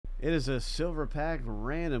It is a silver pack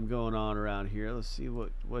random going on around here. Let's see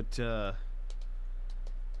what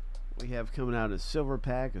we have coming out of silver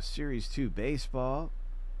pack of Series 2 baseball.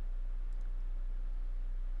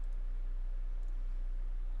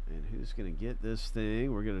 And who's going to get this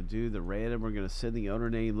thing? We're going to do the random. We're going to send the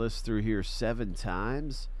owner name list through here 7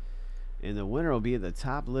 times. And the winner will be at the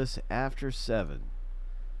top list after 7.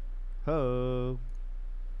 Ho!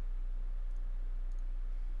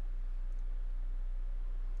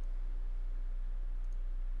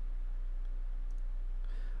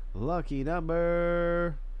 Lucky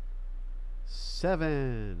number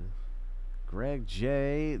 7. Greg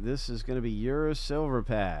J. This is going to be your silver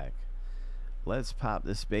pack. Let's pop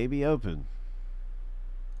this baby open.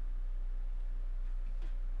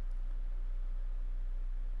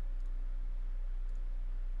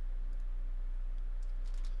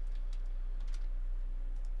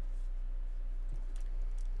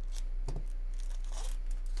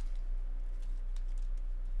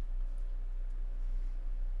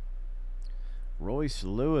 Royce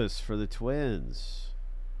Lewis for the Twins.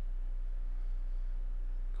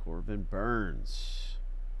 Corbin Burns.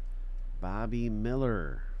 Bobby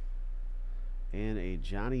Miller. And a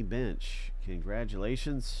Johnny Bench.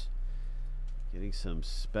 Congratulations. Getting some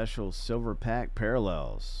special silver pack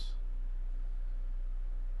parallels.